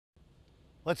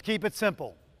Let's keep it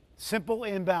simple. Simple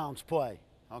inbounds play,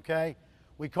 okay?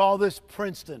 We call this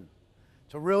Princeton.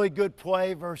 It's a really good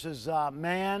play versus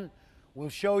man. We'll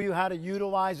show you how to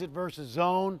utilize it versus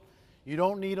zone. You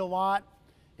don't need a lot.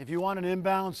 If you want an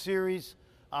inbound series,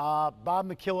 Bob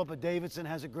McKillop at Davidson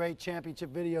has a great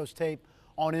championship videos tape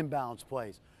on inbounds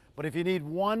plays. But if you need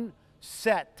one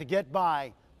set to get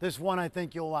by, this one I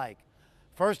think you'll like.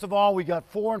 First of all, we got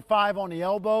 4 and 5 on the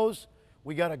elbows.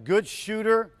 We got a good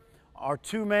shooter, our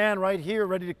two-man right here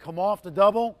ready to come off the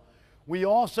double. We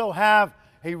also have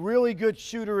a really good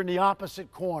shooter in the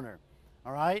opposite corner.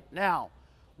 All right? Now,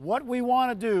 what we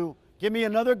want to do, give me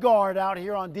another guard out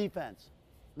here on defense.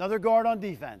 Another guard on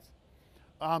defense.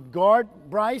 Guard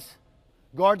Bryce,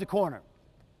 guard the corner.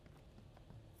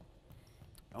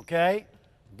 Okay?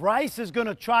 Bryce is going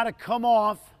to try to come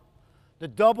off the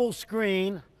double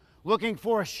screen looking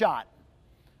for a shot.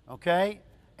 Okay?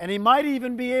 And he might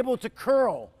even be able to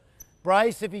curl.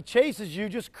 Bryce, if he chases you,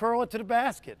 just curl it to the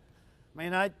basket. I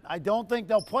mean, I don't think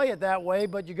they'll play it that way,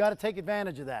 but you got to take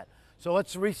advantage of that. So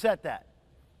let's reset that.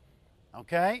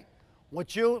 Okay?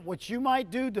 What you might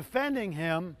do defending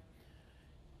him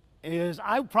is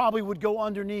I probably would go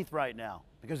underneath right now,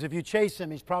 because if you chase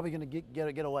him, he's probably going to get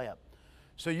a layup.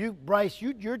 So Bryce,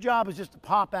 your job is just to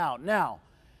pop out. Now,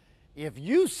 if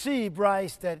you see,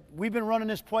 Bryce, that we've been running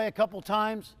this play a couple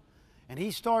times, and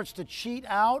he starts to cheat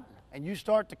out, and you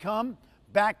start to come,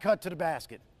 back cut to the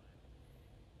basket.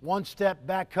 One step,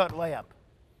 back cut layup.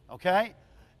 Okay?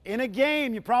 In a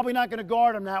game, you're probably not going to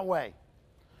guard him that way.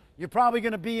 You're probably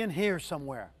going to be in here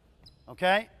somewhere.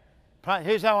 Okay?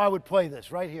 Here's how I would play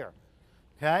this, right here.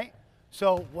 Okay?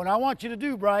 So what I want you to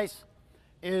do, Bryce,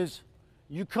 is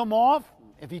you come off.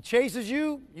 If he chases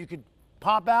you, you could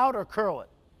pop out or curl it.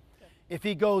 If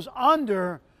he goes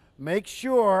under, make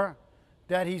sure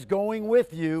that he's going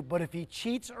with you, but if he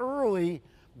cheats early,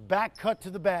 back cut to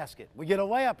the basket. We get a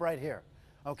layup right here,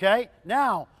 okay?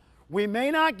 Now, we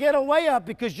may not get a layup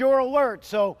because you're alert,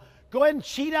 so go ahead and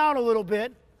cheat out a little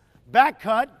bit. Back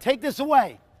cut, take this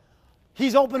away.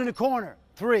 He's open in the corner.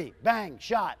 3, bang,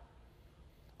 shot.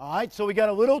 All right, so we got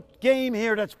a little game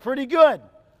here that's pretty good.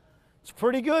 It's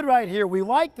pretty good right here. We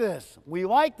like this. We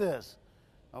like this,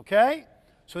 okay?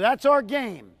 So that's our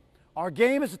game. Our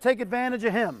game is to take advantage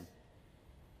of him.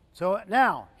 So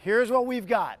now, here's what we've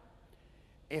got.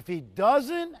 If he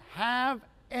doesn't have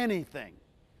anything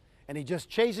and he just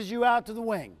chases you out to the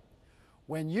wing,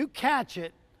 when you catch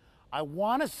it, I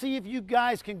want to see if you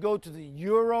guys can go to the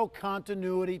Euro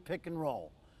continuity pick and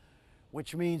roll,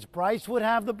 which means Bryce would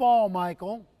have the ball,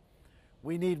 Michael.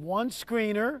 We need one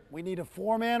screener. We need a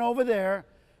 4-man over there.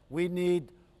 We need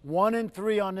 1 and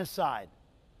 3 on this side.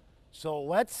 So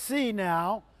let's see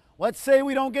now. Let's say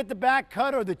we don't get the back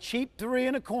cut or the cheap 3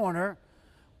 in the corner.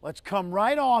 Let's come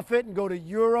right off it and go to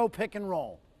Euro pick and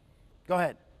roll. Go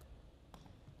ahead.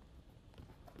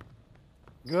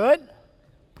 Good.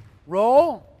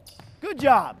 Roll. Good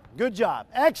job. Good job.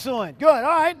 Excellent. Good. All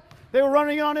right. They were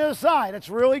running on the other side. That's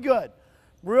really good.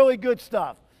 Really good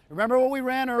stuff. Remember what we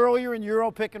ran earlier in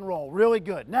Euro pick and roll. Really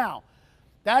good. Now,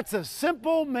 that's a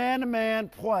simple man-to-man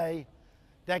play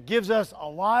that gives us a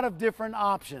lot of different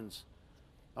options.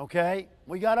 Okay?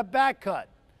 We got a back cut.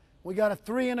 We got a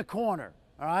 3 in the corner.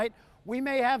 All right? We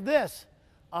may have this.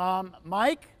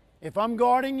 Mike, if I'm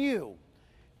guarding you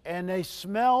and they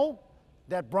smell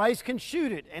that Bryce can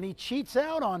shoot it and he cheats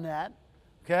out on that,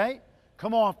 okay?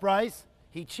 Come off, Bryce.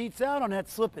 He cheats out on that,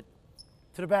 slip it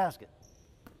to the basket.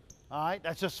 All right?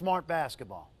 That's just smart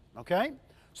basketball. Okay?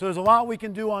 So there's a lot we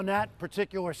can do on that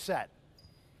particular set.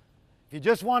 If you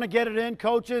just want to get it in,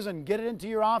 coaches, and get it into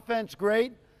your offense,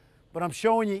 great. But I'm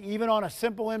showing you, even on a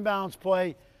simple inbounds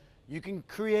play, you can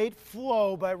create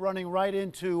flow by running right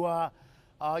into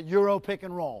Euro pick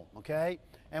and roll, okay?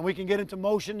 And we can get into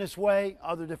motion this way,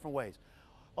 other different ways.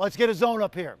 Let's get a zone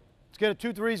up here. Let's get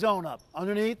a 2-3 zone up.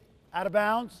 Underneath, out of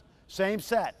bounds, same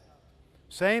set.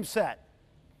 Same set.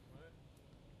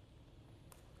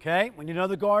 Okay, we need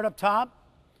another guard up top.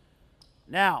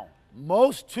 Now,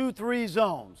 most 2-3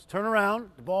 zones, turn around,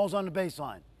 the ball's on the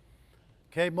baseline.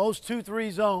 Okay, most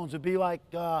 2-3 zones would be like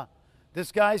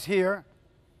this guy's here.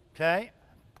 Okay,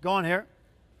 go on here.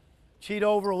 Cheat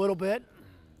over a little bit.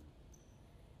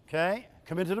 Okay,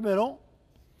 come into the middle.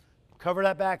 Cover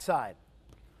that backside.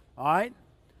 All right?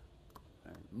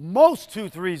 Most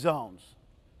 2-3 zones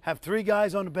have 3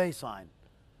 guys on the baseline.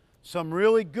 Some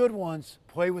really good ones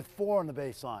play with 4 on the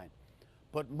baseline,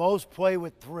 but most play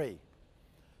with 3.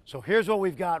 So here's what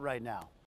we've got right now.